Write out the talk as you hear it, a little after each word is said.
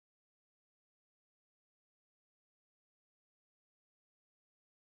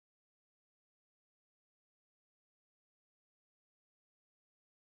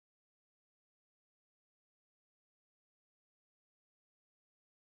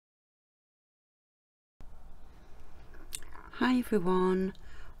Hi everyone,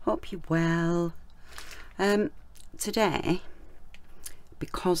 hope you're well. Today,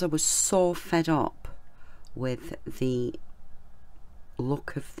 because I was so fed up with the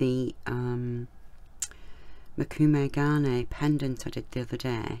look of the Mokume Gane pendant I did the other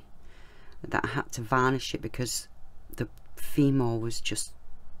day, that I had to varnish it because the Fimo was just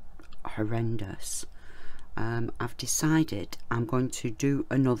horrendous. I've decided I'm going to do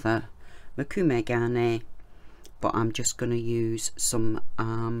another Mokume Gane, but I'm just going to use some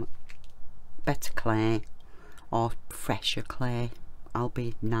better clay or fresher clay. I'll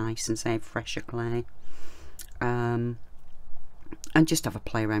be nice and say fresher clay, and just have a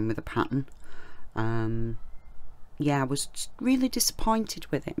play around with the pattern. Yeah, I was really disappointed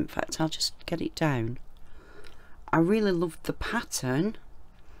with it. In fact, I'll just get it down. I really loved the pattern,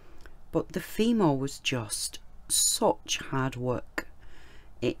 but the Fimo was just such hard work.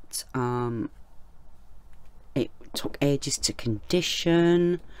 It took ages to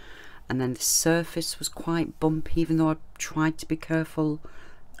condition, and then the surface was quite bumpy, even though I tried to be careful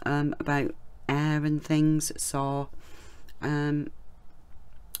about air and things. So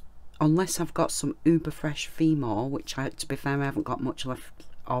unless I've got some uber fresh Fimo, which to be fair I haven't got much left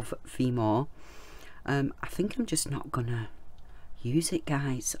of Fimo, I think I'm just not gonna use it,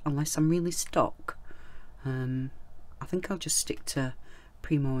 guys, unless I'm really stuck. I think I'll just stick to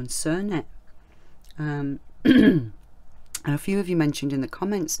Premo and Cernet. And a few of you mentioned in the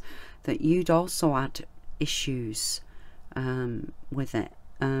comments that you'd also had issues with it,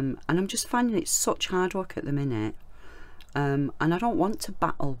 and I'm just finding it such hard work at the minute, and I don't want to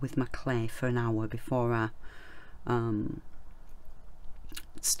battle with my clay for an hour before I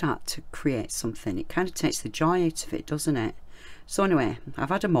start to create something. It kind of takes the joy out of it, doesn't it? So anyway, I've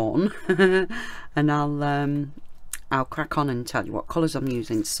had a moan and I'll crack on and tell you what colours I'm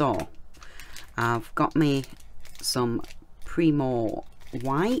using. So I've got me some Premo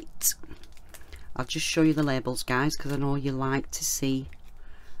white. I'll just show you the labels, guys, because I know you like to see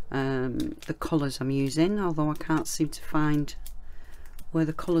the colours I'm using, although I can't seem to find where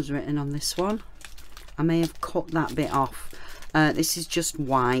the colours are written on this one. I may have cut that bit off. This is just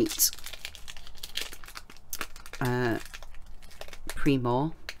white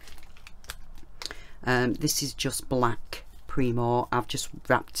Premo. This is just black Premo. I've just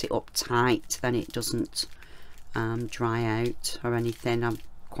wrapped it up tight, then it doesn't dry out or anything. I'm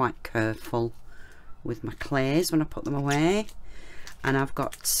quite careful with my clays when I put them away. And I've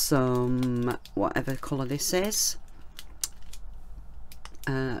got some, whatever colour this is,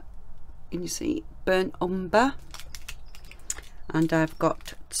 can you see, burnt umber, and I've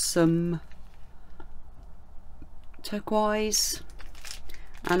got some turquoise,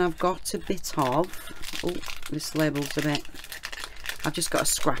 and I've got a bit of, oh, this label's a bit, I've just got a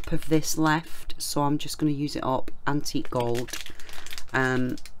scrap of this left, so I'm just going to use it up, antique gold.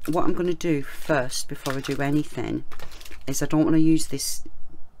 What I'm going to do first, before I do anything, is I don't want to use this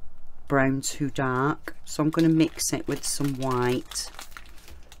brown too dark, so I'm going to mix it with some white,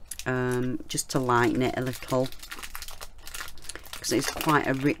 just to lighten it a little, because it's quite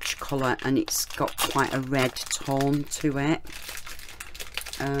a rich colour and it's got quite a red tone to it.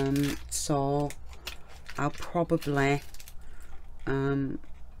 So I'll probably I'm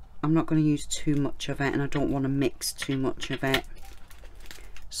not going to use too much of it, and I don't want to mix too much of it,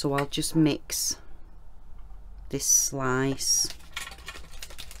 so I'll just mix this slice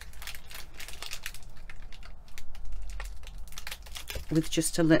with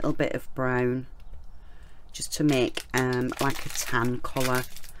just a little bit of brown, just to make like a tan colour,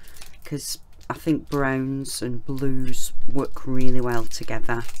 because I think browns and blues work really well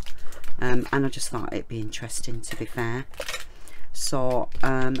together, and I just thought it'd be interesting, to be fair. So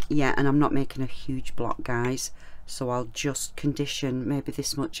yeah, and I'm not making a huge block, guys, so I'll just condition maybe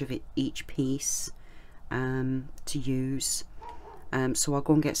this much of it each piece to use. So I'll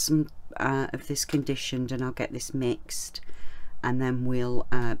go and get some of this conditioned, and I'll get this mixed, and then we'll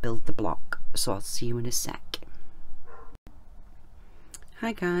build the block. So I'll see you in a sec.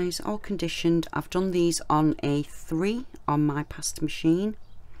 Hi guys, all conditioned. I've done these on a 3 on my pasta machine.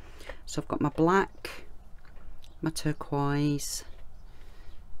 So I've got my black, my turquoise,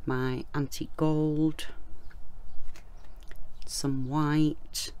 my antique gold, some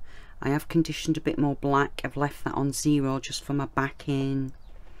white. I have conditioned a bit more black. I've left that on 0 just for my backing,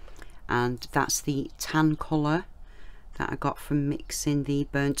 and that's the tan colour that I got from mixing the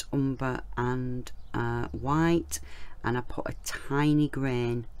burnt umber and white, and I put a tiny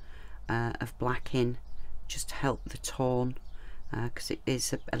grain of black in just to help the tone, because it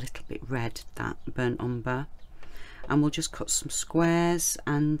is a little bit red, that burnt umber. And we'll just cut some squares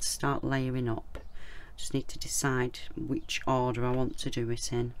and start layering up. Just need to decide which order I want to do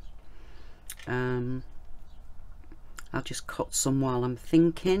it in. I'll just cut some while I'm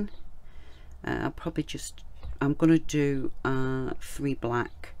thinking. I'll probably just, I'm going to do 3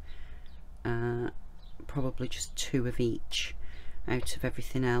 black, probably just 2 of each out of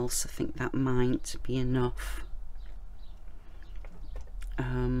everything else. I think that might be enough.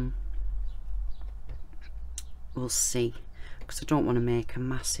 We'll see, because I don't want to make a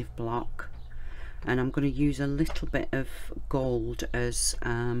massive block, and I'm going to use a little bit of gold as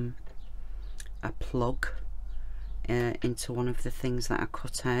a plug into one of the things that I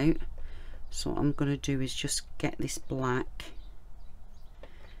cut out. So what I'm going to do is just get this black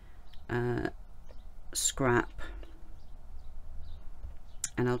scrap,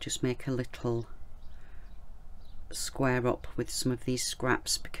 and I'll just make a little square up with some of these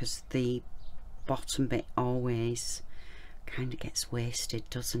scraps, because the bottom bit always kind of gets wasted,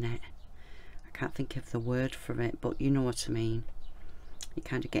 doesn't it? I can't think of the word for it, but you know what I mean. It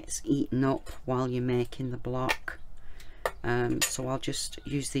kind of gets eaten up while you're making the block. So I'll just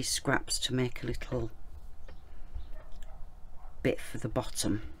use these scraps to make a little bit for the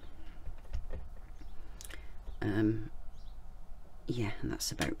bottom. Yeah, and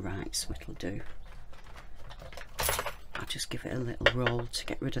that's about right, so it'll do. I'll just give it a little roll to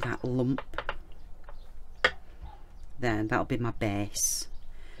get rid of that lump. There, that'll be my base.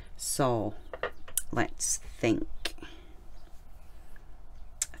 So let's think.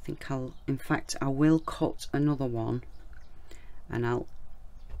 I think I'll, in fact, I will cut another one, and I'll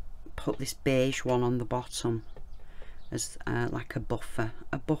put this beige one on the bottom as like a buffer.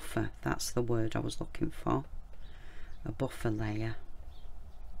 A buffer, that's the word I was looking for. A buffer layer.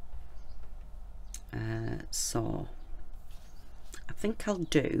 So I think I'll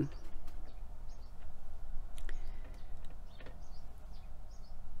do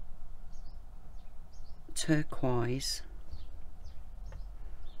turquoise,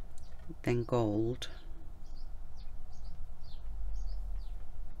 then gold,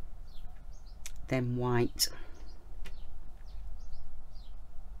 then white,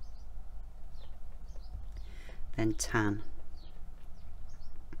 then tan,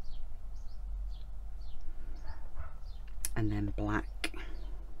 and then black.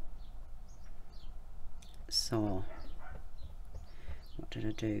 So what did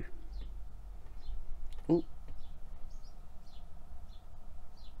I do? Oh,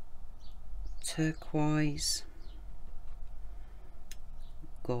 turquoise,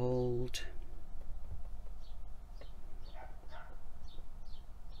 gold,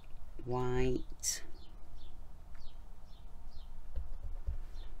 white,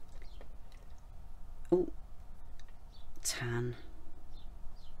 oh, tan,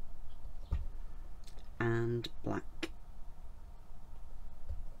 and black.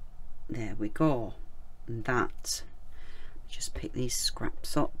 There we go. And that, just pick these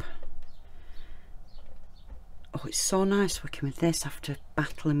scraps up. Oh, it's so nice working with this after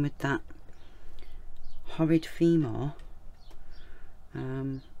battling with that horrid Fimo.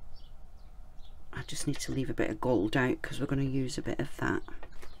 I just need to leave a bit of gold out because we're going to use a bit of that,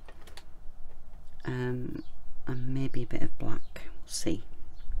 and maybe a bit of black. We'll see.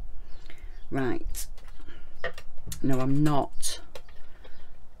 Right, no, I'm not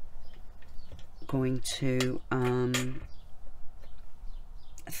going to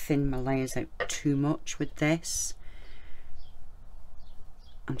thin my layers out too much with this.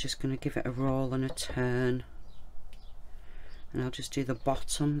 I'm just going to give it a roll and a turn, and I'll just do the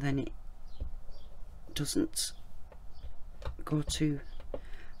bottom, then it doesn't go too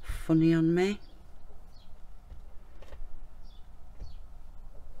funny on me.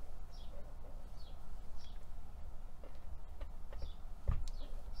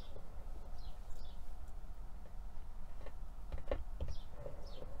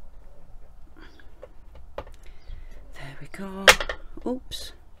 There we go.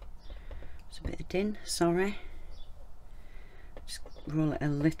 Oops, it's a bit of din, sorry. Just roll it a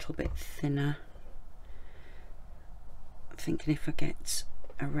little bit thinner. I'm thinking if I get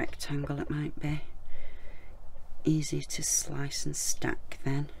a rectangle it might be easier to slice and stack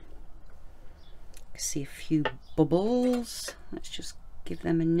then. I can see a few bubbles. Let's just give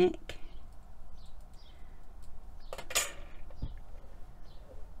them a nick.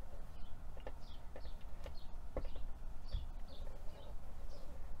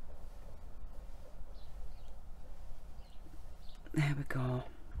 There we go.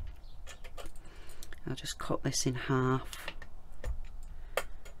 I'll just cut this in half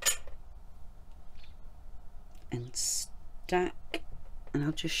and stack, and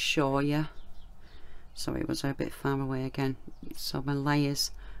I'll just show you. Sorry, was I a bit far away again? So my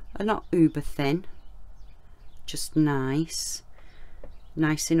layers are not uber thin, just nice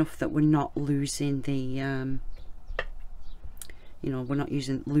enough that we're not losing the you know, we're not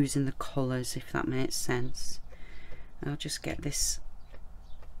losing the colours, if that makes sense. I'll just get this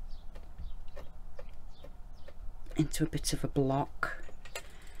into a bit of a block,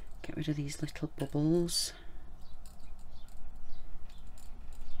 get rid of these little bubbles.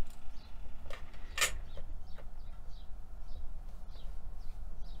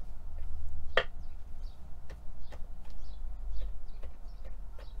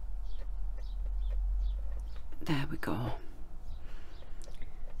 There we go.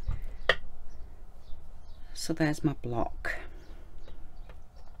 So there's my block.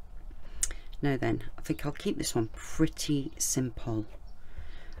 Now then, I think I'll keep this one pretty simple.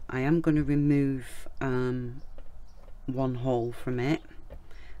 I am going to remove one hole from it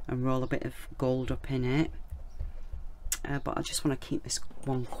and roll a bit of gold up in it, but I just want to keep this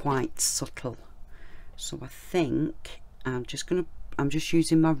one quite subtle. So I think I'm just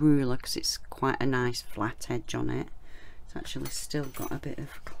using my ruler because it's quite a nice flat edge on it. It's actually still got a bit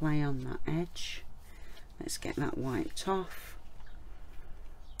of clay on that edge. Let's get that wiped off.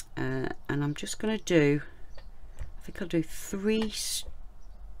 And I'm just going to do, I think I'll do 3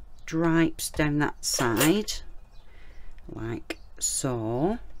 stripes down that side, like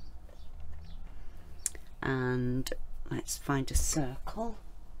so. And let's find a circle.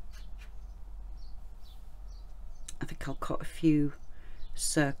 I think I'll cut a few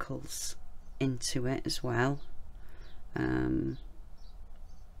circles into it as well.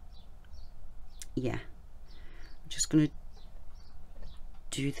 Yeah, I'm just going to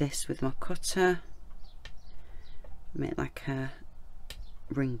do this with my cutter, make like a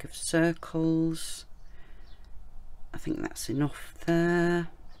ring of circles. I think that's enough there.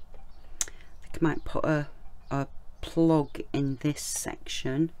 I think I might put a plug in this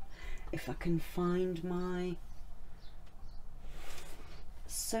section if I can find my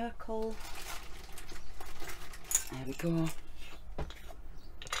circle. There we go.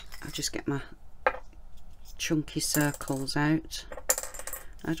 I'll just get my chunky circles out.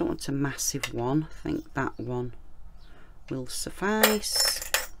 I don't want a massive one. I think that one will suffice.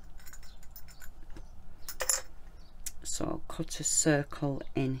 So I'll cut a circle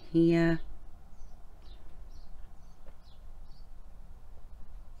in here.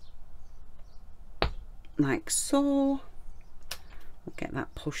 Like so. I'll get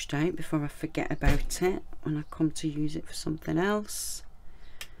that pushed out before I forget about it when I come to use it for something else.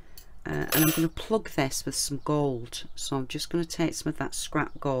 And I'm going to plug this with some gold. So I'm just going to take some of that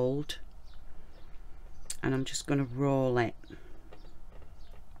scrap gold and I'm just going to roll it.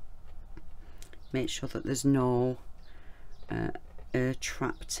 Make sure that there's no air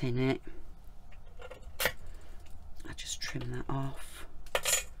trapped in it. I just trim that off.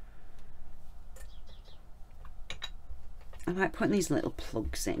 I like putting these little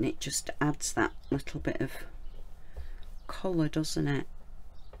plugs in. It just adds that little bit of colour, doesn't it?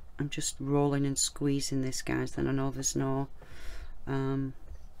 I'm just rolling and squeezing this, guys, then I know there's no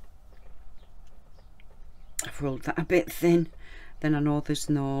I've rolled that a bit thin, then I know there's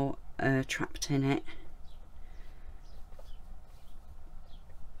no trapped in it.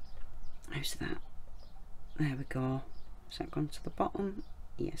 How's that? There we go. Has that gone to the bottom?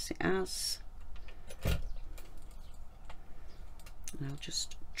 Yes, it has. And I'll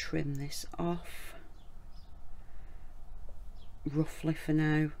just trim this off roughly for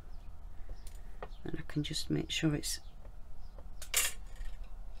now, and I can just make sure it's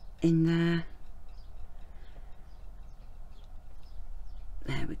in there.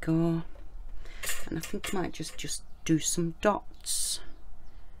 There we go. And I think I might just do some dots.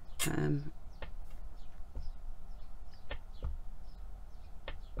 I'll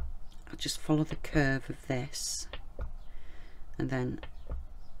just follow the curve of this, and then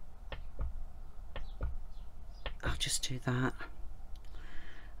I'll just do that,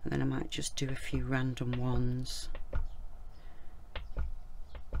 and then I might just do a few random ones.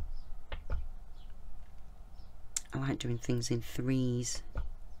 I like doing things in threes.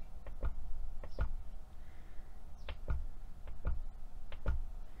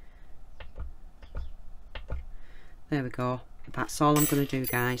 There we go. That's all I'm going to do,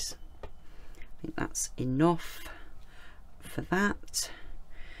 guys. I think that's enough for that.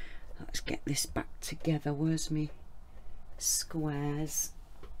 Let's get this back together. Where's me squares?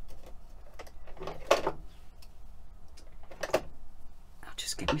 I'll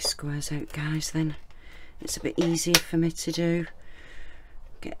just get my squares out, guys, then it's a bit easier for me to do.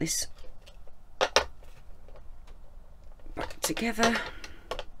 Get this back together.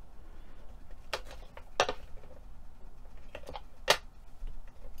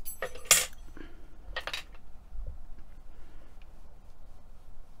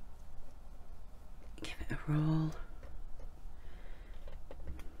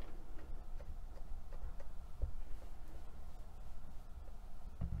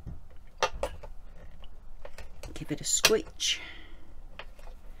 give it a squitch.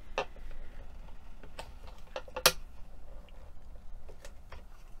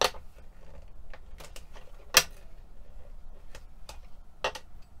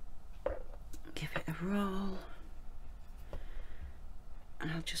 Give it a roll,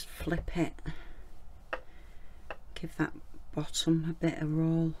 and I'll just flip it. Give that bottom a bit of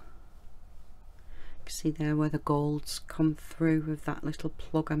roll. You can see there where the gold's come through with that little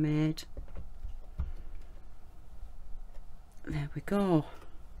plug I made. There we go.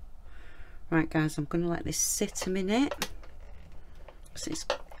 Right guys, I'm going to let this sit a minute, because it's,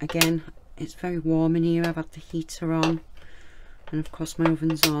 again, it's very warm in here. I've had the heater on, and of course my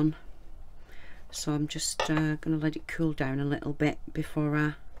oven's on, so I'm just going to let it cool down a little bit before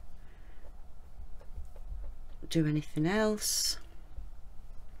I do anything else.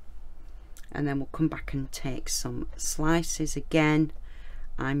 And then we'll come back and take some slices. Again,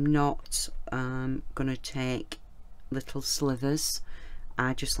 I'm not going to take little slithers.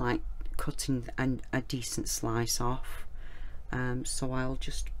 I just like cutting a decent slice off, so I'll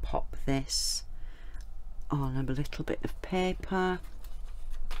just pop this on a little bit of paper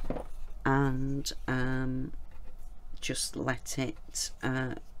and just let it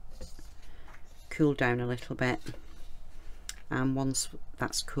cool down a little bit. And once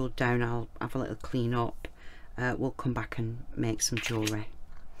that's cooled down, I'll have a little clean up. We'll come back and make some jewellery.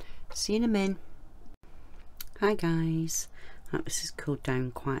 See you in a min. Hi guys, this is cooled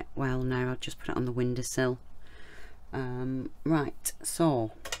down quite well now. I'll just put it on the windowsill. Right, so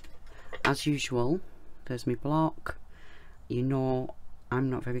as usual, there's my block. You know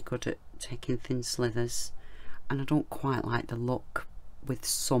I'm not very good at taking thin slithers, and I don't quite like the look with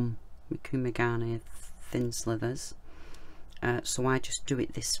some Mokume Gane thin slithers, so I just do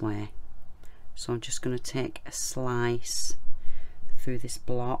it this way. So I'm just going to take a slice through this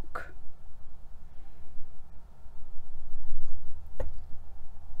block.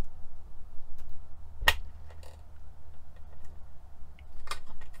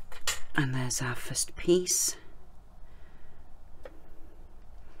 And there's our first piece.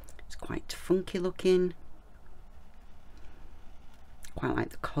 It's quite funky looking. Quite like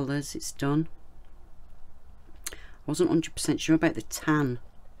the colours it's done. I wasn't 100% sure about the tan,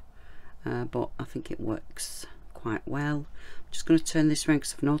 but I think it works quite well. I'm just going to turn this around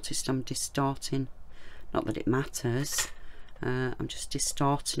because I've noticed I'm distorting. Not that it matters. I'm just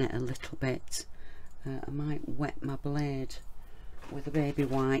distorting it a little bit. I might wet my blade with a baby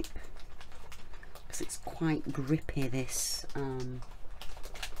wipe, because it's quite grippy, this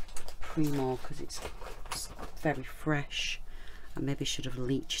Premo, because it's very fresh. I maybe should have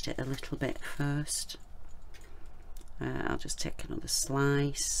leached it a little bit first. I'll just take another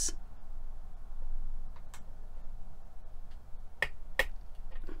slice.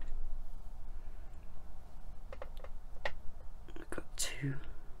 I've got two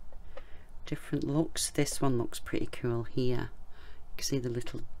different looks. This one looks pretty cool here. You can see the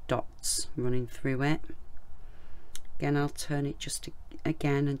little dots running through it. Again, I'll turn it just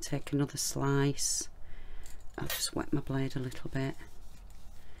again and take another slice. I'll just wet my blade a little bit.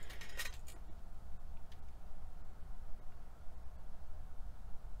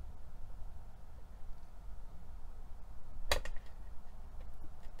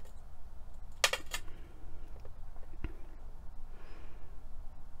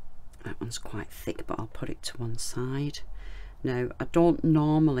 That one's quite thick, but I'll put it to one side. Now, I don't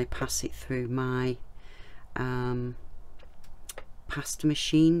normally pass it through my pasta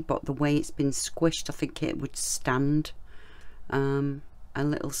machine, but the way it's been squished, I think it would stand a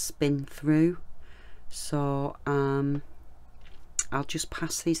little spin through. So I'll just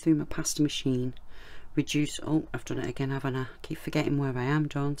pass these through my pasta machine, reduce. Oh, I've done it again, haven't I? Keep forgetting where I am,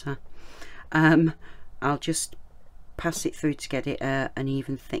 don't I? I'll just pass it through to get it an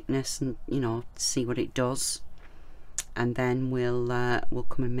even thickness, and you know, see what it does. And then we'll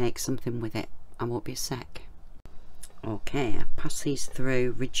come and make something with it. I won't be a sec. Okay, I passed these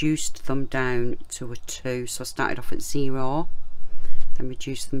through, reduced them down to a 2. So I started off at 0, then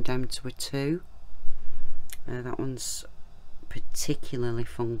reduced them down to a 2. That one's particularly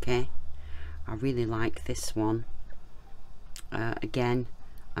funky. I really like this one. Again,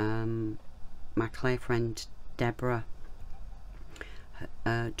 my clay friend Deborah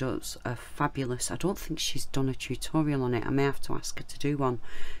does a fabulous, I don't think she's done a tutorial on it, I may have to ask her to do one.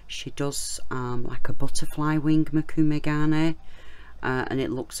 She does like a butterfly wing Mokume Gane, and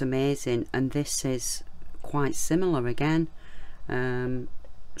it looks amazing, and this is quite similar again.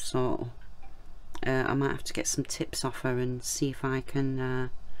 So I might have to get some tips off her and see if I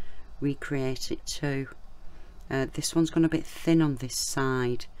can recreate it too. This one's gone a bit thin on this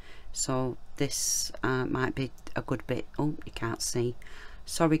side, so this might be a good bit. Oh, you can't see,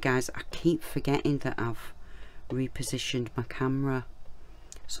 sorry guys, I keep forgetting that I've repositioned my camera,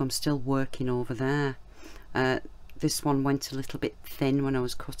 so I'm still working over there. This one went a little bit thin when I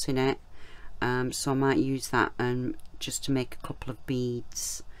was cutting it, so I might use that just to make a couple of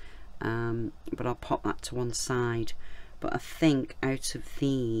beads, but I'll pop that to one side. But I think out of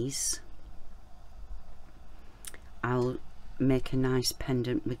these I'll make a nice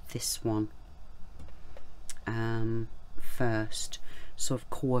pendant with this one first. So of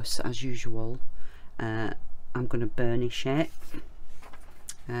course, as usual, I'm going to burnish it,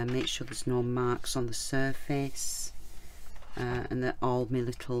 make sure there's no marks on the surface, and that all my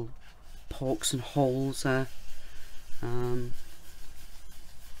little pokes and holes are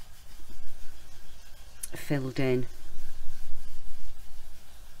filled in.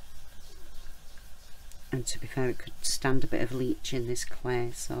 And to be fair, it could stand a bit of leach in this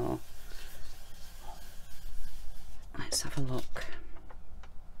clay, so let's have a look.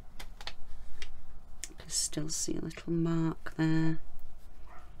 I can still see a little mark there.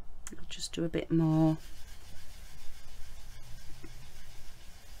 I'll just do a bit more.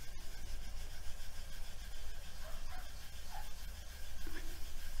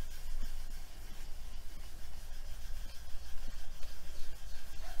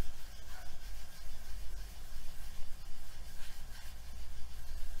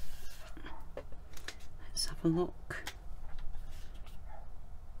 Let's have a look.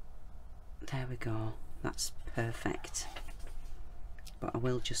 There we go, that's perfect. But I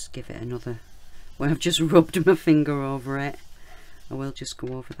will just give it another, where I've just rubbed my finger over it, I will just go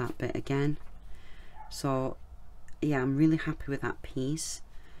over that bit again. So yeah, I'm really happy with that piece.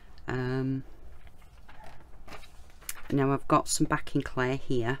 Now I've got some backing clay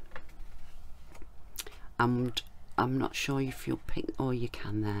here, and I'm not sure if you'll pick, oh you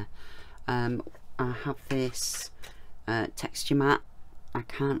can there. I have this texture mat. I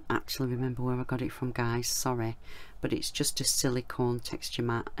can't actually remember where I got it from, guys, sorry, but it's just a silicone texture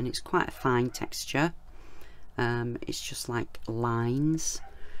mat, and it's quite a fine texture. It's just like lines.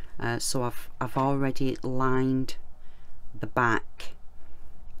 So I've already lined the back,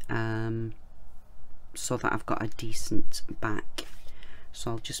 so that I've got a decent back.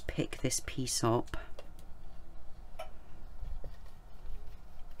 So I'll just pick this piece up,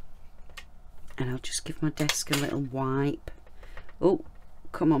 and I'll just give my desk a little wipe. Oh,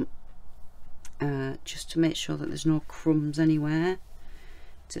 come on, just to make sure that there's no crumbs anywhere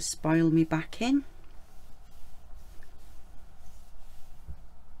to spoil me backing.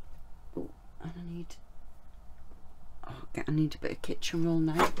 Oh, and I need a bit of kitchen roll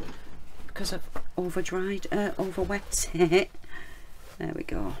now because I've overwet it. There we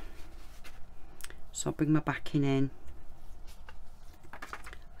go. So I'll bring my backing in. I'll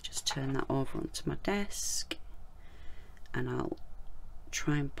just turn that over onto my desk, and I'll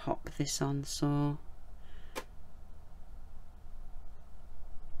try and pop this on so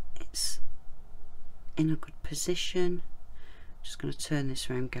it's in a good position. Just going to turn this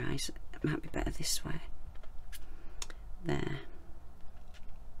around, guys. It might be better this way. There.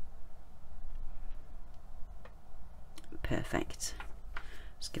 Perfect.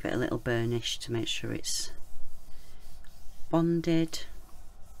 Just give it a little burnish to make sure it's bonded.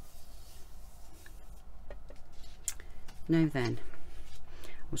 Now then,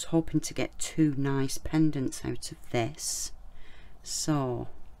 I was hoping to get two nice pendants out of this, so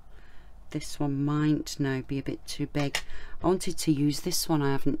this one might now be a bit too big. I wanted to use this one,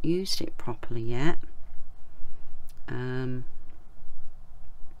 I haven't used it properly yet,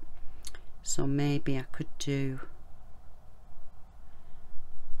 so maybe I could do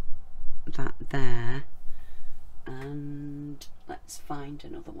that there, and let's find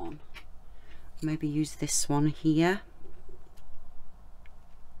another one. Maybe use this one here.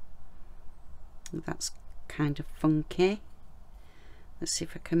 That's kind of funky. Let's see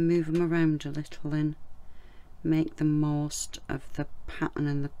if I can move them around a little and make the most of the pattern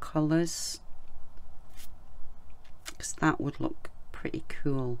and the colours, because that would look pretty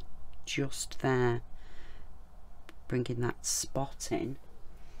cool just there, bringing that spot in.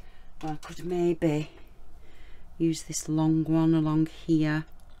 Or I could maybe use this long one along here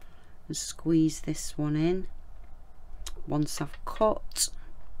and squeeze this one in once I've cut.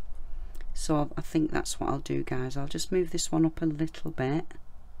 So I think that's what I'll do, guys. I'll just move this one up a little bit,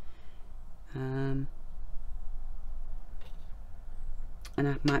 and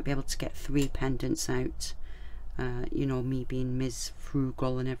I might be able to get 3 pendants out, you know, me being Ms.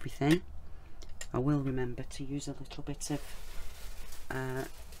 Frugal and everything. I will remember to use a little bit of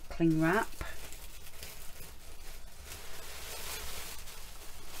cling wrap.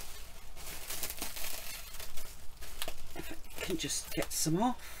 can just get some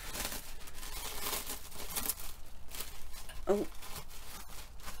off. Oh,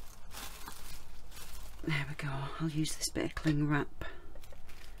 there we go. I'll use this bit of cling wrap.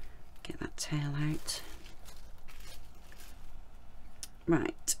 Get that tail out.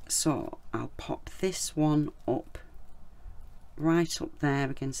 Right, so I'll pop this one up, right up there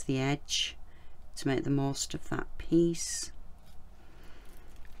against the edge to make the most of that piece.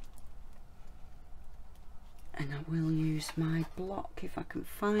 And I will use my block if I can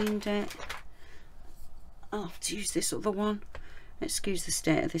find it. I'll have to use this other one. Excuse the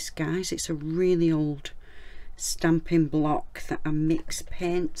state of this, guys. It's a really old stamping block that I mix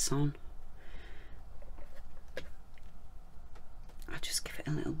paints on. I'll just give it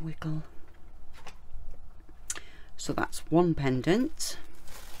a little wiggle. So that's one pendant.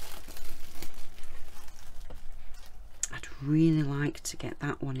 I'd really like to get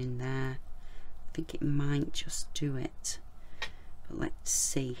that one in there. I think it might just do it, but let's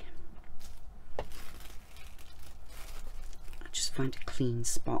see. I'll just find a clean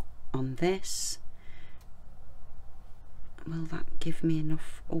spot on this. Will that give me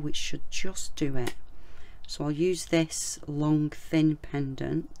enough? Oh, it should just do it. So I'll use this long thin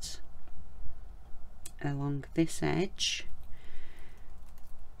pendant along this edge.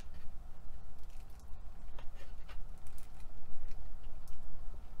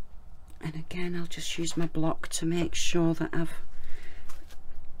 And again, I'll just use my block to make sure that I've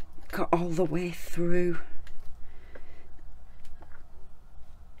got all the way through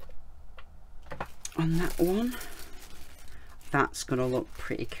on that one. That's going to look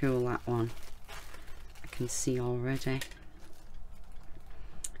pretty cool, that one. I can see already.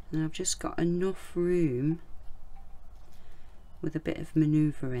 And I've just got enough room with a bit of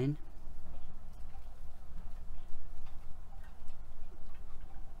manoeuvring.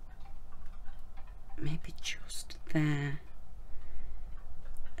 Maybe just there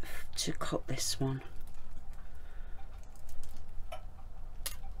to cut this one.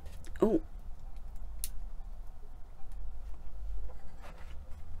 Oh,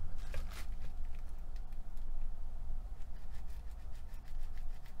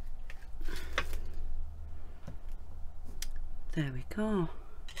 there we go.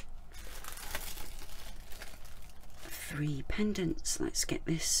 3 pendants. Let's get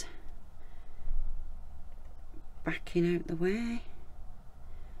this backing out the way.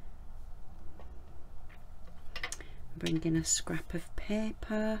 Bring in a scrap of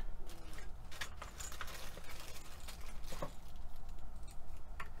paper.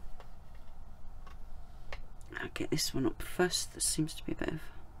 I'll get this one up first. There seems to be a bit of a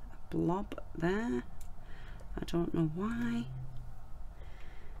blob there. I don't know why.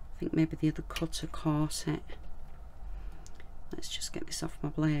 I think maybe the other cutter caught it. Let's just get this off my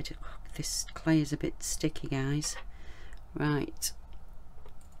blade. This clay is a bit sticky, guys. Right.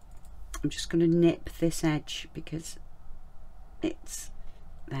 I'm just going to nip this edge because it's...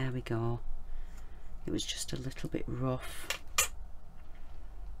 There we go. It was just a little bit rough.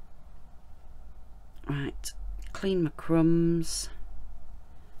 Right. Clean my crumbs.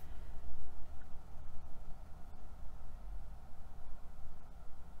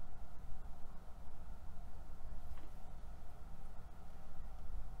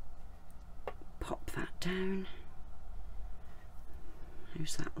 Pop that down.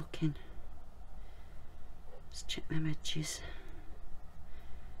 How's that looking? Let's check them edges.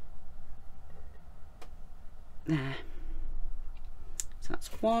 There. So that's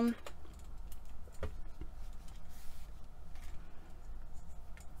one.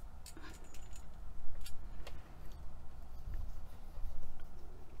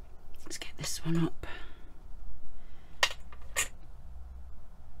 Let's get this one up.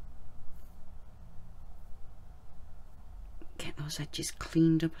 Get those edges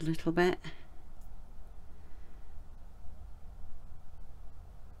cleaned up a little bit.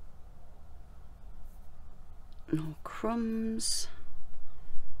 No crumbs,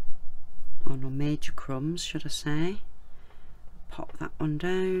 or no major crumbs should I say. Pop that one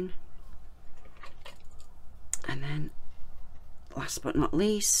down, and then last but not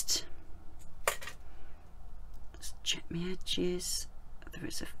least, let's check my edges. There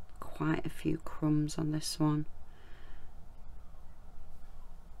is quite a few crumbs on this one.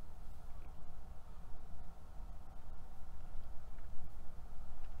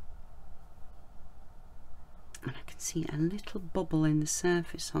 And I can see a little bubble in the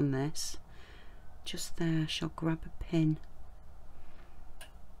surface on this. Just there, I shall grab a pin.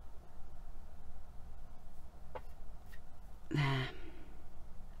 There.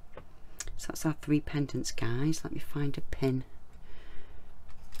 So that's our 3 pendants, guys. Let me find a pin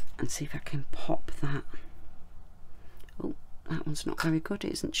and see if I can pop that. Oh, that one's not very good,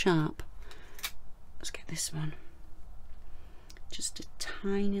 it isn't sharp. Let's get this one. Just a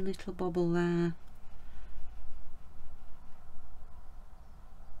tiny little bubble there.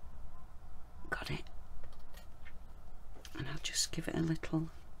 Got it. And I'll just give it a little.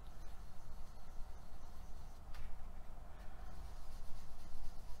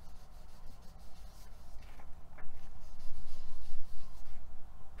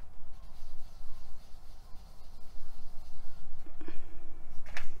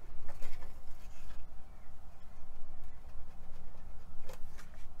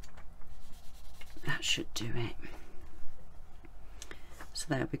 That should do it. So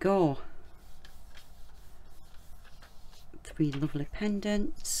there we go. 3 lovely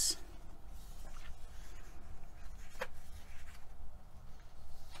pendants.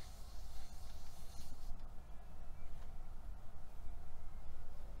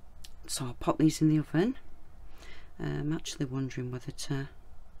 So I'll pop these in the oven. I'm actually wondering whether to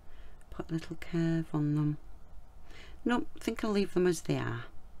put a little curve on them. Nope, I think I'll leave them as they are.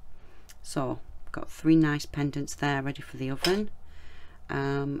 So got 3 nice pendants there ready for the oven.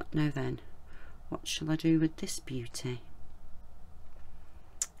 Now then, what shall I do with this beauty?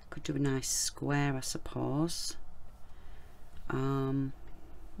 Could do a nice square, I suppose.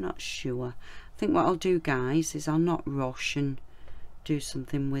 Not sure. I think what I'll do, guys, is I'll not rush and do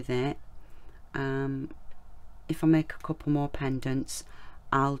something with it. If I make a couple more pendants,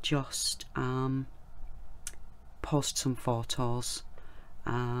 I'll just post some photos,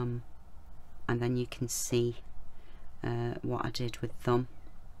 and then you can see what I did with them,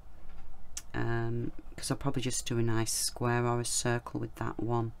 because I'll probably just do a nice square or a circle with that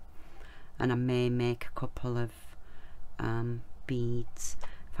one, and I may make a couple of beads.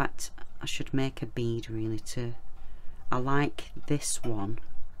 In fact, I should make a bead really too. I like this one.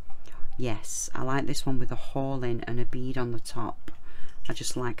 Yes, I like this one with a hole in and a bead on the top. I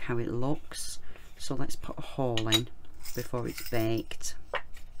just like how it looks. So let's put a hole in before it's baked.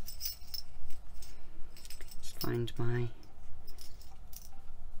 Let's find my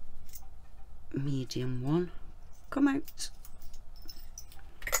medium one. Come out.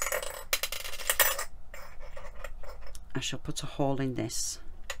 I shall put a hole in this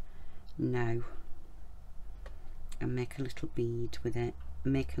now and make a little bead with it.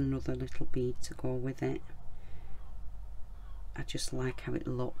 Make another little bead to go with it. I just like how it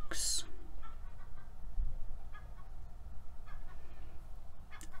looks.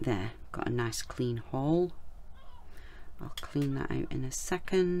 There, got a nice clean hole. I'll clean that out in a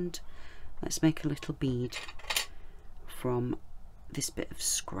second. Let's make a little bead from this bit of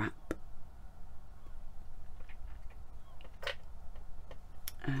scrap.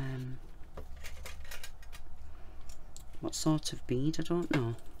 What sort of bead? I don't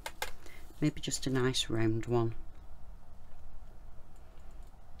know. Maybe just a nice round one.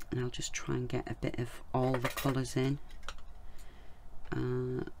 And I'll just try and get a bit of all the colours in.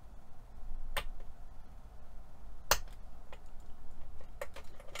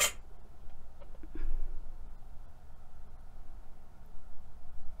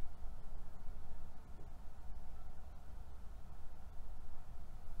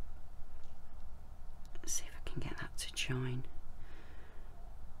 Let's see if I can get that to join.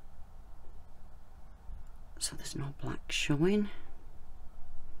 So there's no black showing.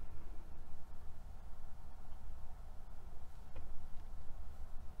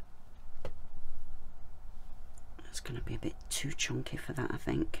 It's going to be a bit too chunky for that, I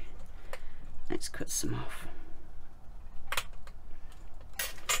think. Let's cut some off.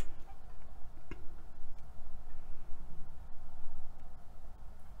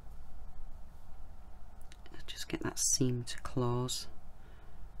 Let's just get that seam to close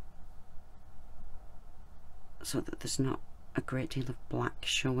so that there's not a great deal of black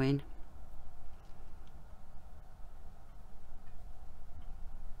showing.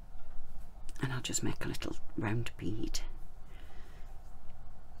 And I'll just make a little round bead.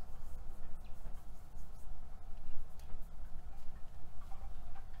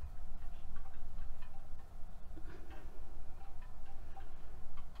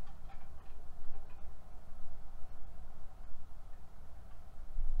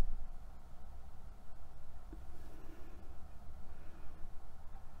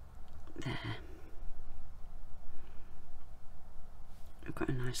 There. I've got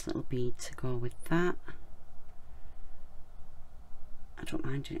a nice little bead to go with that. I don't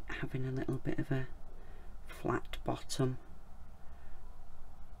mind it having a little bit of a flat bottom,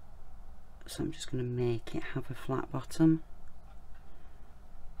 so I'm just going to make it have a flat bottom.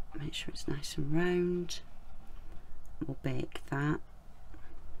 Make sure it's nice and round. We'll bake that.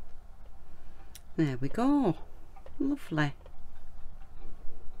 There we go. Lovely.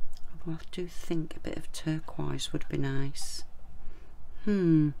 Well, I do think a bit of turquoise would be nice.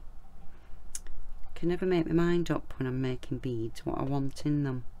 Can never make my mind up when I'm making beads what I want in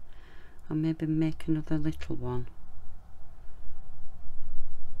them. I'll maybe make another little one.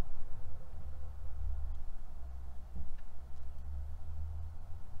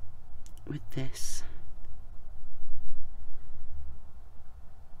 With this.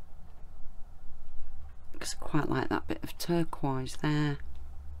 Because I quite like that bit of turquoise there.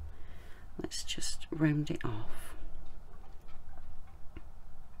 Let's just round it off.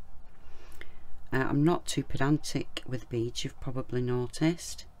 I'm not too pedantic with beads, you've probably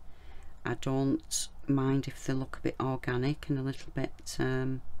noticed. I don't mind if they look a bit organic and a little bit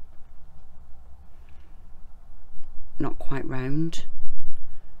not quite round.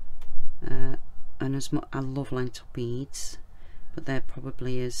 And as much, I love lentil beads, but they're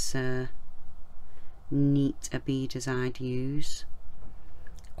probably as neat a bead as I'd use.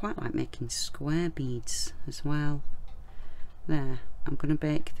 Quite like making square beads as well. There, I'm going to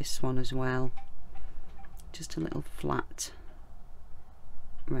bake this one as well. Just a little flat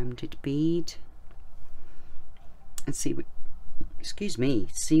rounded bead, and see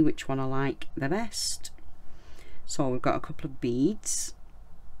see which one I like the best. So we've got a couple of beads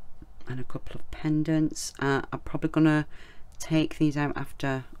and a couple of pendants. I'm probably gonna take these out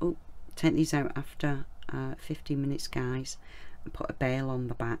after 15 minutes, guys, and put a bail on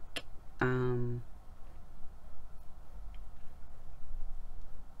the back.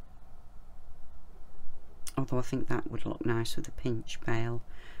 Although I think that would look nice with a pinch bail,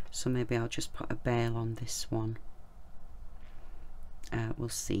 so maybe I'll just put a bail on this one. We'll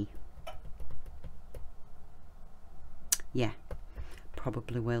see. Yeah,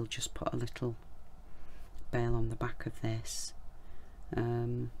 probably will just put a little bail on the back of this.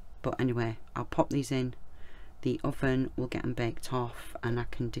 But anyway, I'll pop these in the oven, we'll get them baked off, and I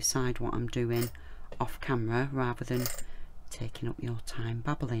can decide what I'm doing off camera rather than taking up your time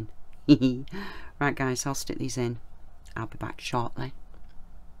babbling. Right guys, I'll stick these in. I'll be back shortly.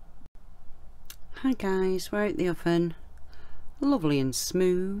 Hi guys, we're out the oven. Lovely and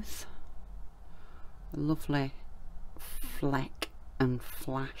smooth. A lovely fleck and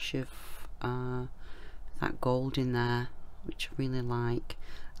flash of that gold in there, which I really like.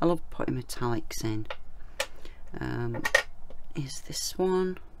 I love putting metallics in. Is this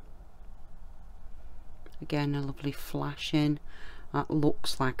one. Again, a lovely flashing. That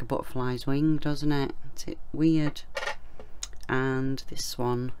looks like a butterfly's wing, doesn't it? Isn't it weird? And this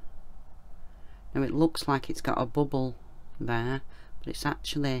one. Now it looks like it's got a bubble there, but it's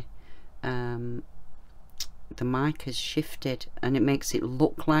actually the mic has shifted and it makes it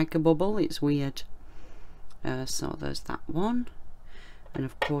look like a bubble. It's weird. So there's that one, and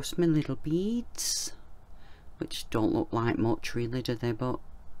of course my little beads, which don't look like much really, do they? But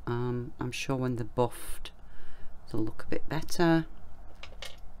I'm sure when they're buffed they'll look a bit better.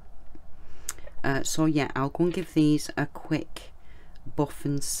 So yeah, I'll go and give these a quick buff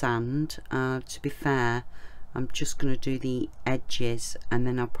and sand. To be fair, I'm just going to do the edges, and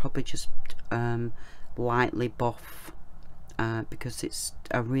then I'll probably just lightly buff because it's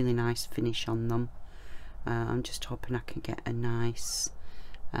a really nice finish on them. I'm just hoping I can get a nice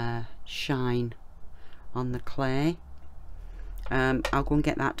shine on the clay. I'll go and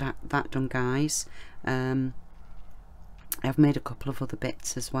get that done, guys. I've made a couple of other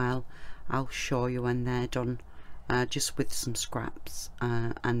bits as well. I'll show you when they're done, just with some scraps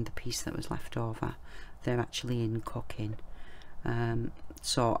and the piece that was left over. They're actually in cooking.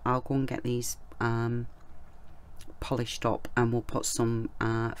 So I'll go and get these polished up, and we'll put some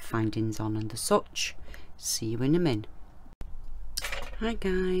findings on and the such. See you in a min. Hi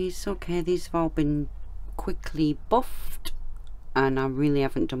guys, okay, these have all been quickly buffed and I really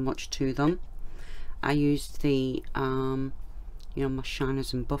haven't done much to them. I used the you know, my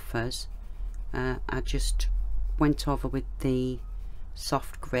shiners and buffers. I just went over with the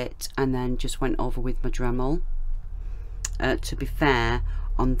soft grit and then just went over with my Dremel. To be fair,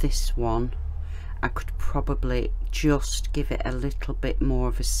 on this one I could probably just give it a little bit more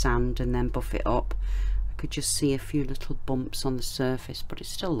of a sand and then buff it up. I could just see a few little bumps on the surface, but it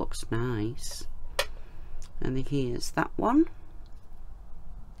still looks nice. And here's that one.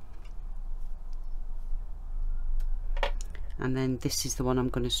 And then this is the one I'm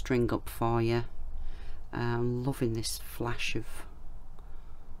going to string up for you. I'm loving this flash of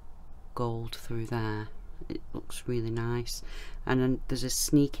gold through there. It looks really nice. And then there's a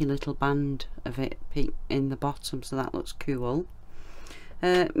sneaky little band of it in the bottom, so that looks cool.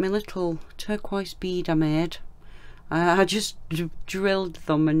 My little turquoise bead I made, I just drilled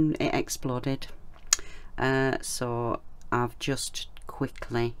them and it exploded. So I've just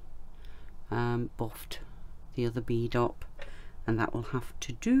quickly buffed the other bead up, and that will have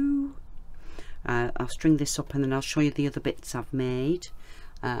to do. I'll string this up and then I'll show you the other bits I've made.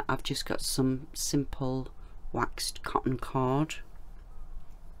 I've just got some simple waxed cotton cord,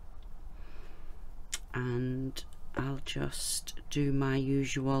 and I'll just do my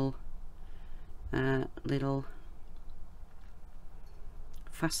usual little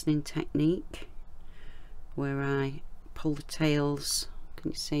fastening technique where I pull the tails.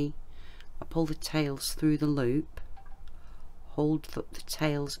 Can you see? I pull the tails through the loop, hold the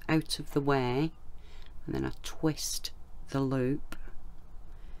tails out of the way, and then I twist the loop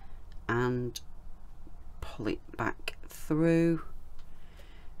and pull it back through,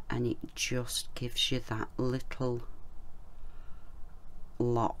 and it just gives you that little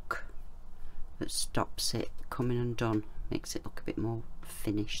lock that stops it coming undone, makes it look a bit more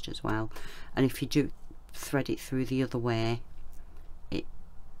finished as well. And if you do thread it through the other way, it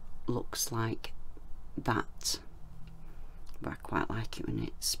looks like that, but I quite like it when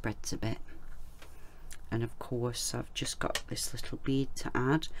it spreads a bit. And of course I've just got this little bead to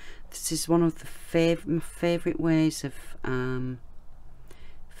add. This is one of the my favourite ways of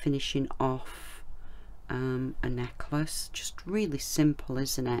finishing off a necklace. Just really simple,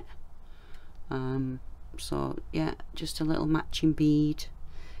 isn't it? So yeah, just a little matching bead.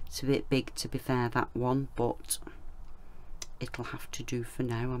 It's a bit big, to be fair, that one, but it'll have to do for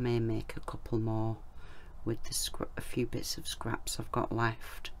now. I may make a couple more with a few bits of scraps I've got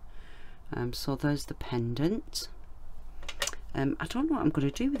left. So there's the pendant. I don't know what I'm going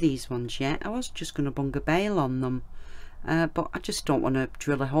to do with these ones yet. I was just going to bung a bail on them, but I just don't want to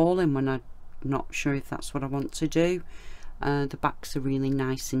drill a hole in when I'm not sure if that's what I want to do. The backs are really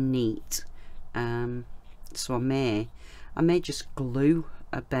nice and neat, so I may just glue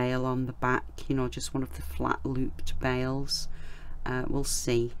a bail on the back, you know, just one of the flat looped bails. We'll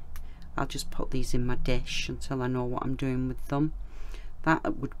see. I'll just put these in my dish until I know what I'm doing with them.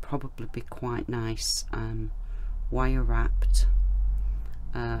 That would probably be quite nice, wire wrapped,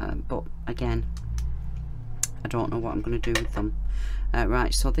 but again, I don't know what I'm going to do with them.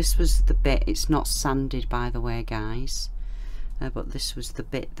 Right, so this was the bit, it's not sanded by the way, guys, but this was the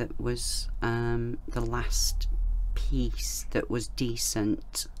bit that was the last piece that was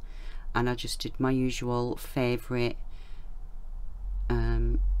decent, and I just did my usual favourite.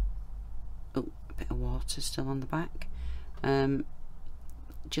 Oh, a bit of water still on the back.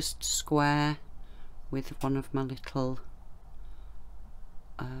 Just square with one of my little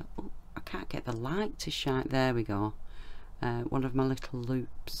oh, I can't get the light to shine. There we go. One of my little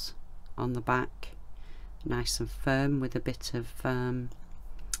loops on the back, nice and firm, with a bit of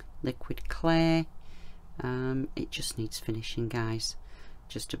liquid clay. It just needs finishing, guys,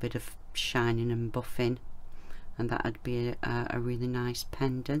 just a bit of shining and buffing, and that would be a really nice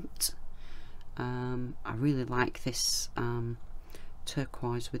pendant. I really like this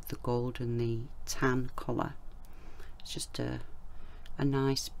turquoise with the gold and the tan colour. It's just a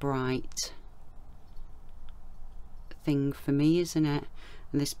nice bright thing for me, isn't it?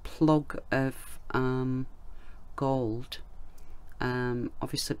 And this plug of gold,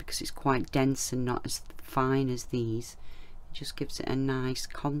 obviously because it's quite dense and not as fine as these, it just gives it a nice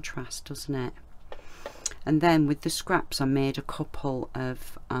contrast, doesn't it? And then with the scraps I made a couple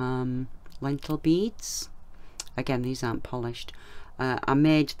of lentil beads. Again, these aren't polished. I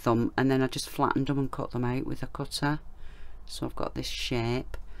made them and then I just flattened them and cut them out with a cutter, so I've got this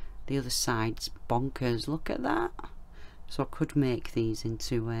shape. The other side's bonkers, look at that. So I could make these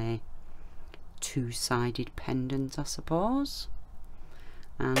into a two-sided pendant, I suppose.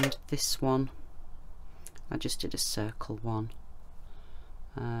 And this one, I just did a circle one.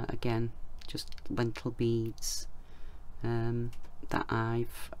 Again, just lentil beads that and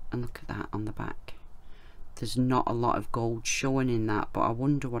look at that on the back. There's not a lot of gold showing in that, but I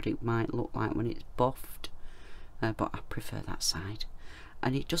wonder what it might look like when it's buffed. But I prefer that side.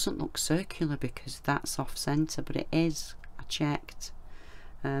 And it doesn't look circular because that's off centre, but it is. I checked.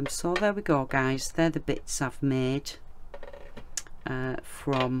 So there we go, guys. They're the bits I've made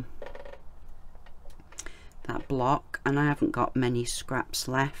from that block, and I haven't got many scraps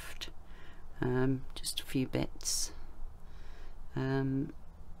left. Just a few bits.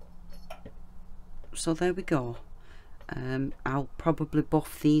 So there we go. I'll probably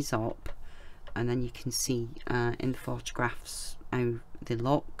buff these up, and then you can see in the photographs how they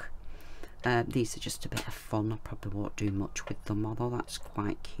look. These are just a bit of fun. I probably won't do much with them, although that's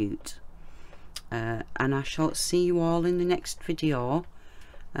quite cute. And I shall see you all in the next video,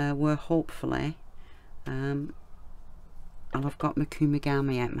 where hopefully I'll have got Mokume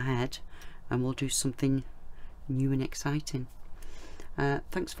Gane out my head and we'll do something new and exciting.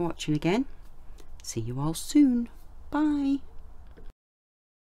 Thanks for watching again. See you all soon. Bye.